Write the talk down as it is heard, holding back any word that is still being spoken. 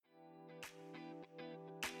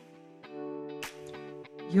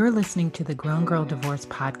You're listening to the Grown Girl Divorce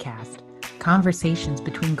Podcast, conversations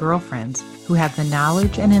between girlfriends who have the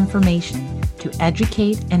knowledge and information to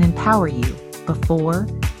educate and empower you before,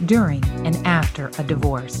 during, and after a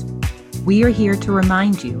divorce. We are here to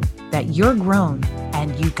remind you that you're grown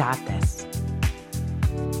and you got this.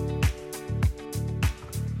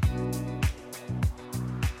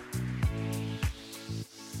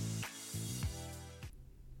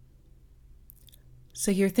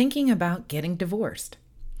 So you're thinking about getting divorced.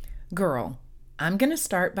 Girl, I'm going to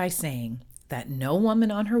start by saying that no woman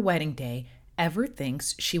on her wedding day ever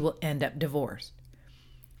thinks she will end up divorced.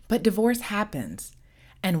 But divorce happens,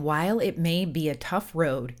 and while it may be a tough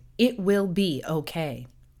road, it will be okay.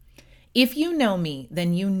 If you know me,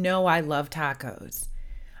 then you know I love tacos.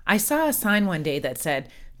 I saw a sign one day that said,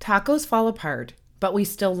 "Tacos fall apart, but we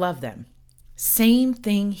still love them." Same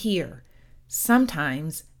thing here.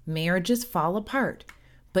 Sometimes marriages fall apart,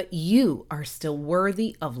 but you are still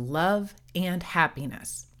worthy of love and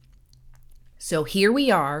happiness. So here we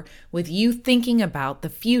are with you thinking about the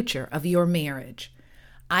future of your marriage.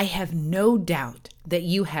 I have no doubt that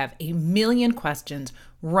you have a million questions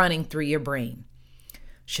running through your brain.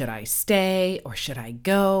 Should I stay or should I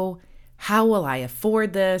go? How will I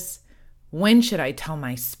afford this? When should I tell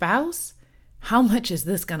my spouse? How much is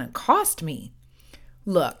this going to cost me?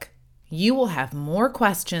 Look, you will have more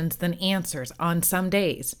questions than answers on some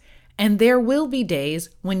days, and there will be days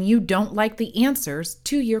when you don't like the answers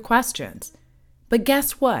to your questions. But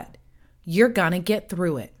guess what? You're gonna get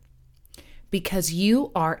through it. Because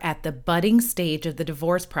you are at the budding stage of the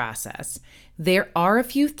divorce process, there are a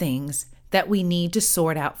few things that we need to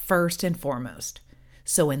sort out first and foremost.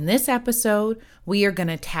 So in this episode, we are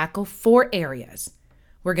gonna tackle 4 areas.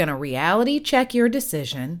 We're gonna reality check your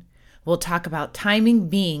decision. We'll talk about timing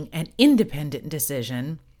being an independent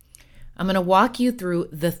decision. I'm going to walk you through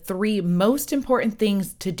the 3 most important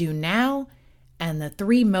things to do now and the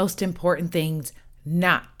 3 most important things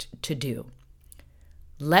not to do.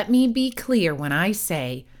 Let me be clear when I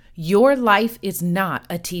say your life is not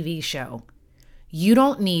a TV show. You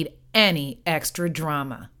don't need any extra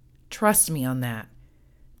drama. Trust me on that.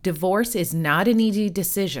 Divorce is not an easy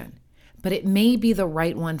decision, but it may be the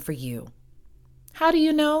right one for you. How do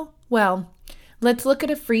you know? Well, let's look at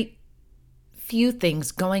a few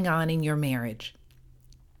things going on in your marriage.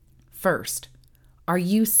 First, are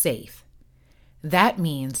you safe? That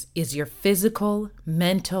means, is your physical,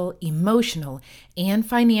 mental, emotional, and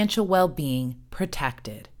financial well-being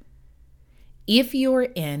protected? If you're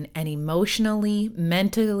in an emotionally,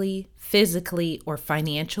 mentally, physically, or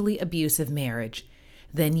financially abusive marriage,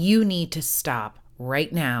 then you need to stop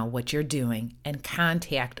right now what you're doing and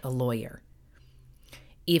contact a lawyer.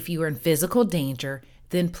 If you are in physical danger,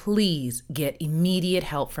 then please get immediate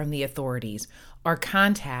help from the authorities or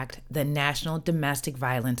contact the National Domestic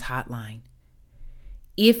Violence Hotline.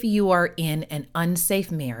 If you are in an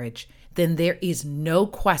unsafe marriage, then there is no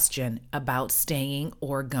question about staying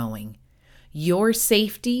or going. Your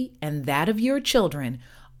safety and that of your children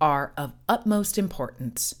are of utmost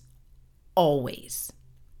importance, always.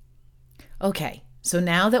 Okay, so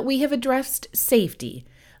now that we have addressed safety,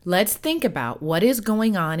 let's think about what is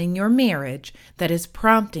going on in your marriage that is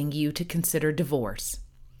prompting you to consider divorce.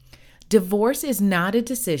 Divorce is not a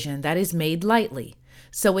decision that is made lightly,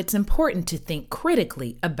 so it's important to think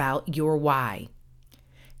critically about your why.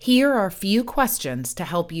 Here are a few questions to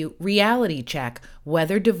help you reality check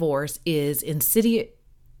whether divorce is in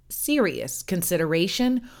serious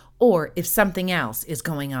consideration or if something else is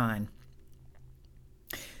going on.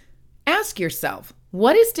 Ask yourself,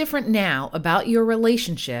 what is different now about your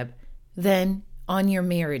relationship than on your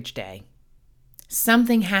marriage day?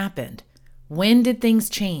 Something happened. When did things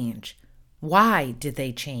change? Why did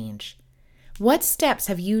they change? What steps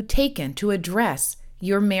have you taken to address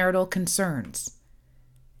your marital concerns?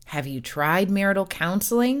 Have you tried marital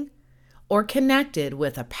counseling or connected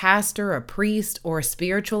with a pastor, a priest, or a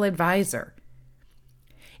spiritual advisor?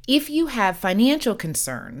 If you have financial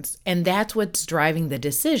concerns and that's what's driving the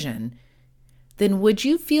decision, then would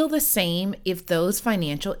you feel the same if those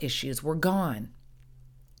financial issues were gone?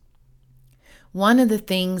 One of the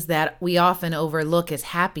things that we often overlook is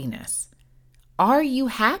happiness. Are you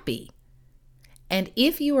happy? And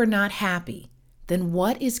if you are not happy, then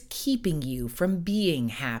what is keeping you from being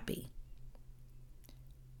happy?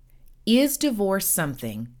 Is divorce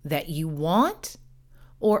something that you want,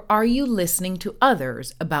 or are you listening to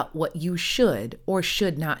others about what you should or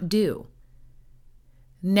should not do?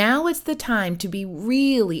 Now is the time to be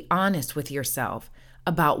really honest with yourself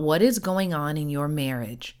about what is going on in your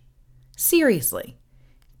marriage. Seriously,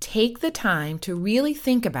 take the time to really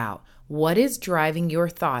think about what is driving your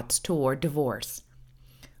thoughts toward divorce.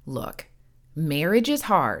 Look, marriage is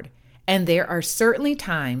hard, and there are certainly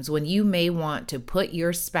times when you may want to put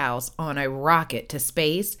your spouse on a rocket to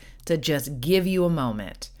space to just give you a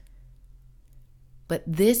moment. But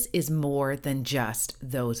this is more than just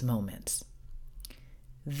those moments.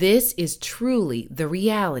 This is truly the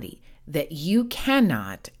reality that you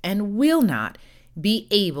cannot and will not be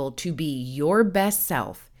able to be your best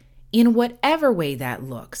self in whatever way that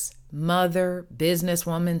looks, mother,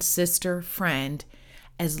 businesswoman, sister, friend,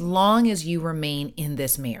 as long as you remain in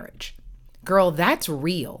this marriage. Girl, that's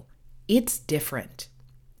real. It's different.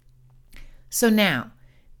 So now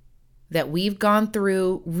that we've gone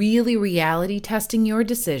through really reality testing your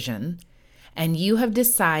decision, and you have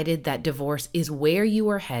decided that divorce is where you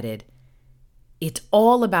are headed, it's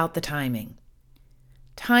all about the timing.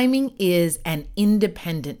 Timing is an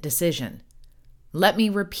independent decision. Let me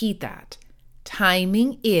repeat that.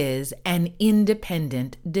 Timing is an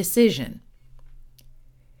independent decision.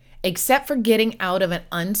 Except for getting out of an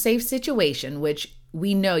unsafe situation, which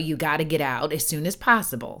we know you got to get out as soon as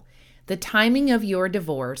possible, the timing of your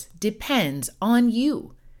divorce depends on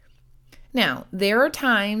you. Now, there are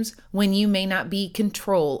times when you may not be in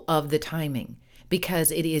control of the timing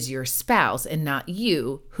because it is your spouse and not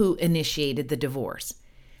you who initiated the divorce.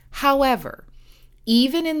 However,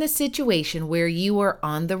 even in the situation where you are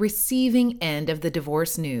on the receiving end of the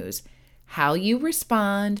divorce news, how you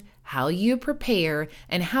respond, how you prepare,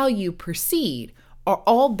 and how you proceed are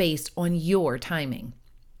all based on your timing.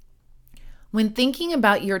 When thinking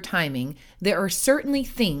about your timing, there are certainly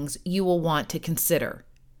things you will want to consider.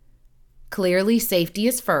 Clearly, safety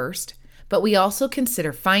is first, but we also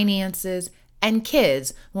consider finances and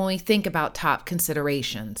kids when we think about top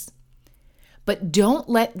considerations. But don't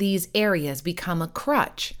let these areas become a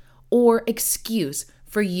crutch or excuse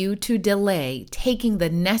for you to delay taking the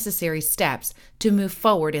necessary steps to move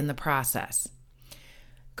forward in the process.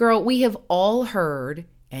 Girl, we have all heard,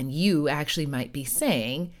 and you actually might be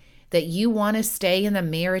saying, that you want to stay in the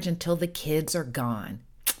marriage until the kids are gone.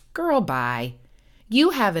 Girl, bye.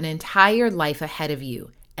 You have an entire life ahead of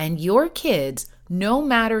you, and your kids, no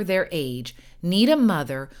matter their age, need a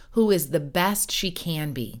mother who is the best she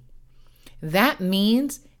can be. That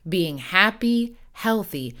means being happy,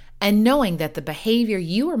 healthy, and knowing that the behavior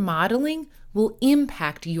you are modeling will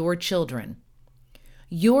impact your children.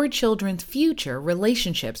 Your children's future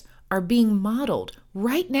relationships are being modeled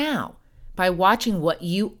right now by watching what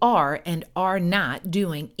you are and are not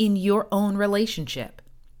doing in your own relationship.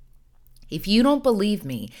 If you don't believe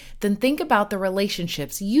me, then think about the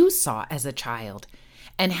relationships you saw as a child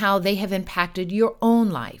and how they have impacted your own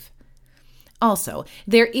life. Also,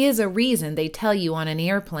 there is a reason they tell you on an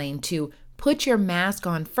airplane to put your mask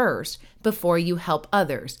on first before you help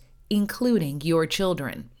others, including your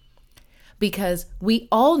children. Because we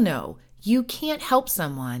all know you can't help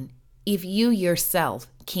someone if you yourself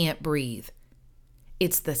can't breathe.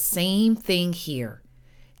 It's the same thing here.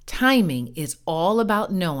 Timing is all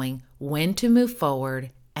about knowing when to move forward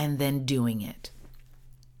and then doing it.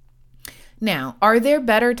 Now, are there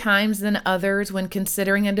better times than others when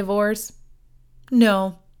considering a divorce?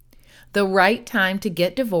 No. The right time to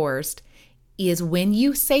get divorced is when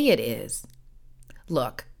you say it is.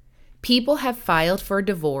 Look, people have filed for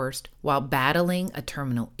divorce while battling a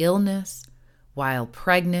terminal illness, while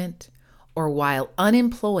pregnant, or while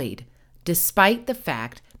unemployed, despite the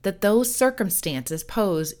fact that those circumstances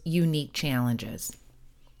pose unique challenges.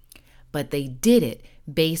 But they did it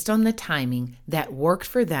based on the timing that worked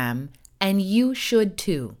for them, and you should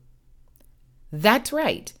too. That's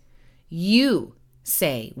right. You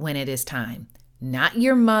say when it is time, not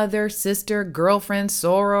your mother, sister, girlfriend,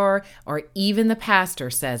 soror, or even the pastor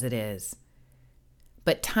says it is.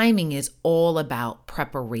 But timing is all about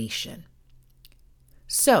preparation.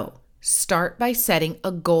 So, start by setting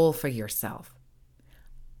a goal for yourself.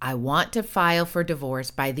 I want to file for divorce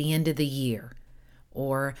by the end of the year,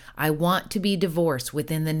 or I want to be divorced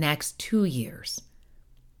within the next 2 years,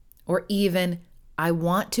 or even I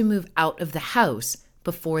want to move out of the house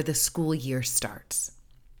before the school year starts.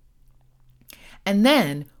 And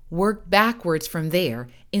then work backwards from there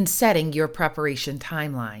in setting your preparation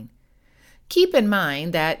timeline. Keep in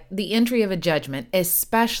mind that the entry of a judgment,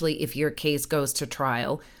 especially if your case goes to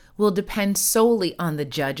trial, will depend solely on the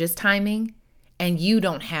judge's timing, and you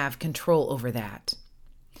don't have control over that.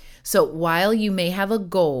 So while you may have a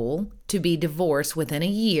goal to be divorced within a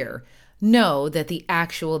year, know that the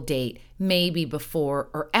actual date may be before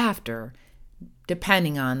or after,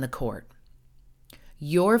 depending on the court.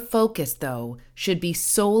 Your focus, though, should be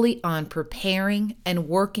solely on preparing and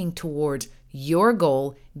working towards your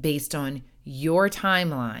goal based on your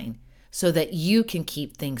timeline so that you can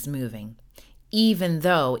keep things moving, even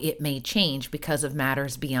though it may change because of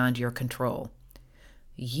matters beyond your control.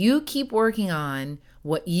 You keep working on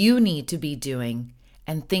what you need to be doing,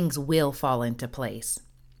 and things will fall into place.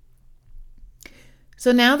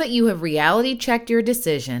 So now that you have reality checked your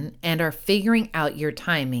decision and are figuring out your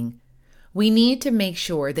timing, we need to make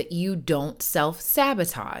sure that you don't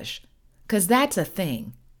self-sabotage, because that's a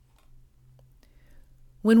thing.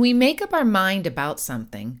 When we make up our mind about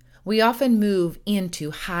something, we often move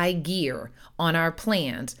into high gear on our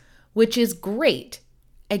plans, which is great,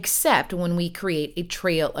 except when we create a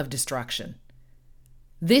trail of destruction.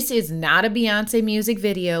 This is not a Beyoncé music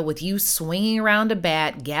video with you swinging around a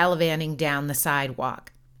bat, gallivanting down the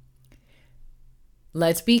sidewalk.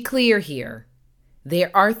 Let's be clear here.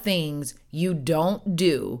 There are things you don't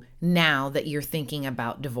do now that you're thinking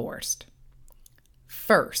about divorce.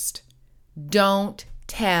 First, don't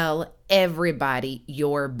tell everybody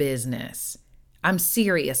your business. I'm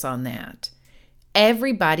serious on that.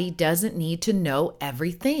 Everybody doesn't need to know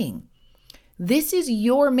everything. This is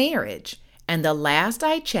your marriage, and the last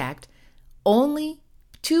I checked, only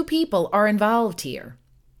 2 people are involved here.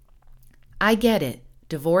 I get it.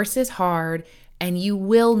 Divorce is hard, and you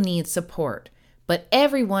will need support, but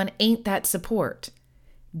everyone ain't that support.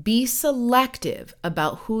 Be selective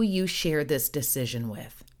about who you share this decision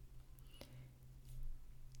with.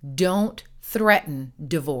 Don't threaten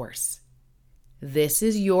divorce. This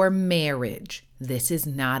is your marriage. This is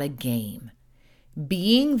not a game.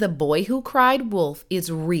 Being the boy who cried wolf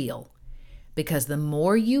is real, because the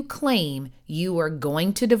more you claim you are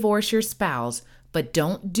going to divorce your spouse but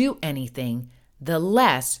don't do anything, the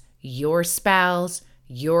less your spouse,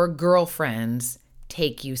 your girlfriends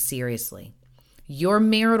take you seriously. Your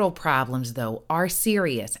marital problems, though, are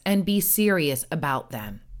serious, and be serious about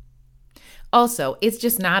them. Also, it's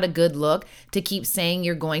just not a good look to keep saying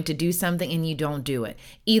you're going to do something and you don't do it.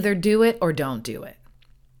 Either do it or don't do it.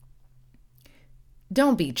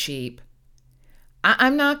 Don't be cheap.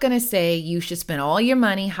 I'm not going to say you should spend all your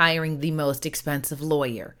money hiring the most expensive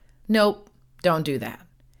lawyer. Nope, don't do that.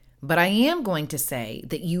 But I am going to say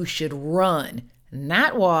that you should run,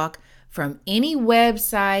 not walk, from any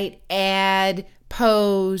website, ad,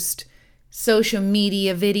 post, social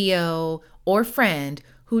media video, or friend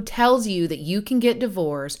who tells you that you can get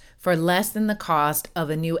divorced for less than the cost of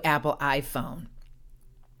a new Apple iPhone.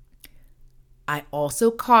 I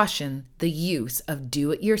also caution the use of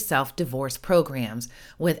do-it-yourself divorce programs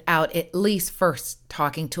without at least first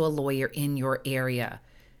talking to a lawyer in your area.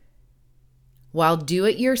 While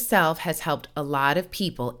do-it-yourself has helped a lot of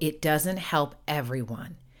people, it doesn't help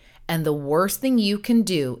everyone. And the worst thing you can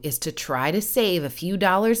do is to try to save a few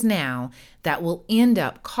dollars now that will end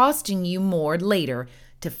up costing you more later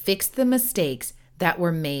to fix the mistakes that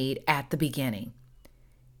were made at the beginning.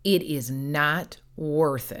 It is not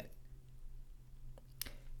worth it.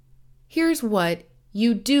 Here's what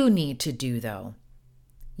you do need to do, though.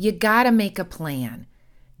 You gotta make a plan.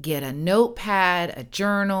 Get a notepad, a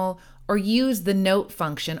journal, or use the note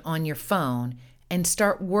function on your phone and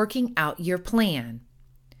start working out your plan.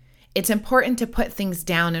 It's important to put things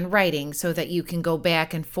down in writing so that you can go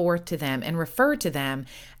back and forth to them and refer to them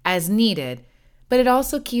as needed, but it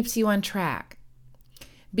also keeps you on track.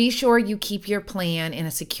 Be sure you keep your plan in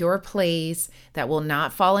a secure place that will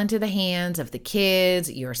not fall into the hands of the kids,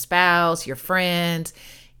 your spouse, your friends.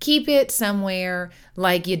 Keep it somewhere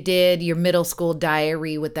like you did your middle school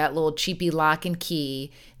diary with that little cheapy lock and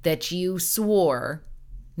key that you swore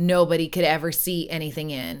nobody could ever see anything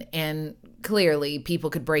in. And clearly people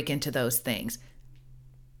could break into those things.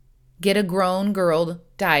 Get a grown girl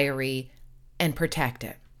diary and protect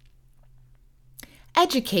it.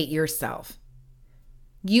 Educate yourself.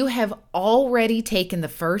 You have already taken the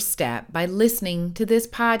first step by listening to this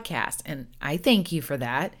podcast, and I thank you for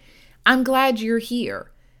that. I'm glad you're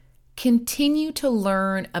here. Continue to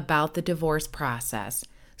learn about the divorce process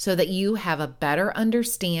so that you have a better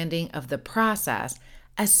understanding of the process,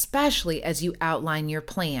 especially as you outline your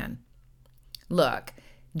plan. Look,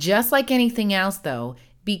 just like anything else though,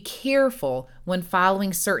 be careful when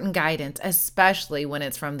following certain guidance, especially when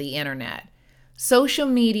it's from the internet. Social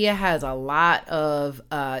media has a lot of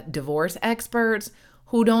divorce experts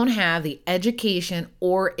who don't have the education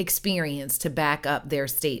or experience to back up their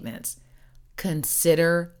statements.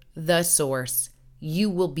 Consider the source. You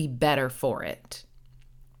will be better for it.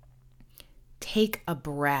 Take a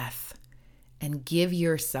breath and give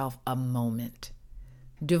yourself a moment.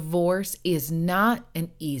 Divorce is not an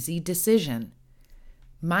easy decision.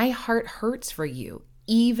 My heart hurts for you,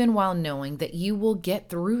 even while knowing that you will get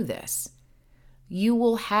through this. You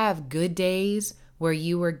will have good days where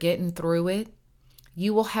you are getting through it.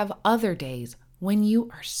 You will have other days when you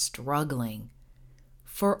are struggling.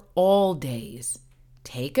 for all days.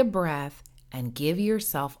 Take a breath and give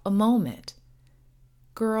yourself a moment.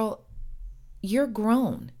 Girl, you're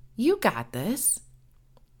grown. You got this.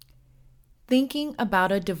 Thinking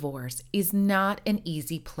about a divorce is not an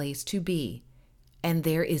easy place to be, and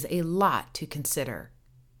there is a lot to consider.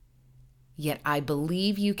 Yet I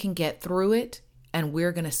believe you can get through it, and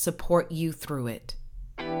we're going to support you through it.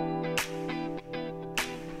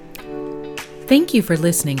 Thank you for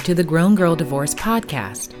listening to the Grown Girl Divorce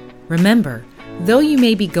Podcast. Remember, though you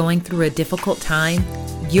may be going through a difficult time,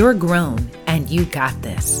 you're grown and you got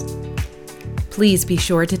this. Please be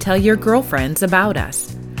sure to tell your girlfriends about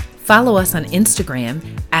us. Follow us on Instagram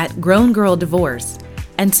at Grown Girl Divorce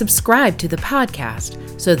and subscribe to the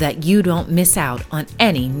podcast so that you don't miss out on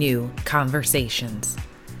any new conversations.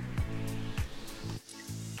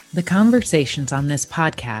 The conversations on this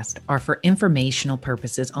podcast are for informational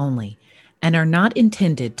purposes only and are not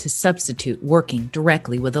intended to substitute working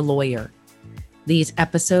directly with a lawyer. These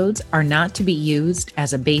episodes are not to be used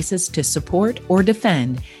as a basis to support or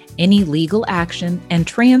defend any legal action, and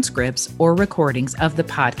transcripts or recordings of the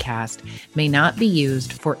podcast may not be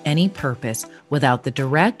used for any purpose without the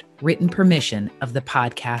direct written permission of the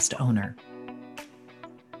podcast owner.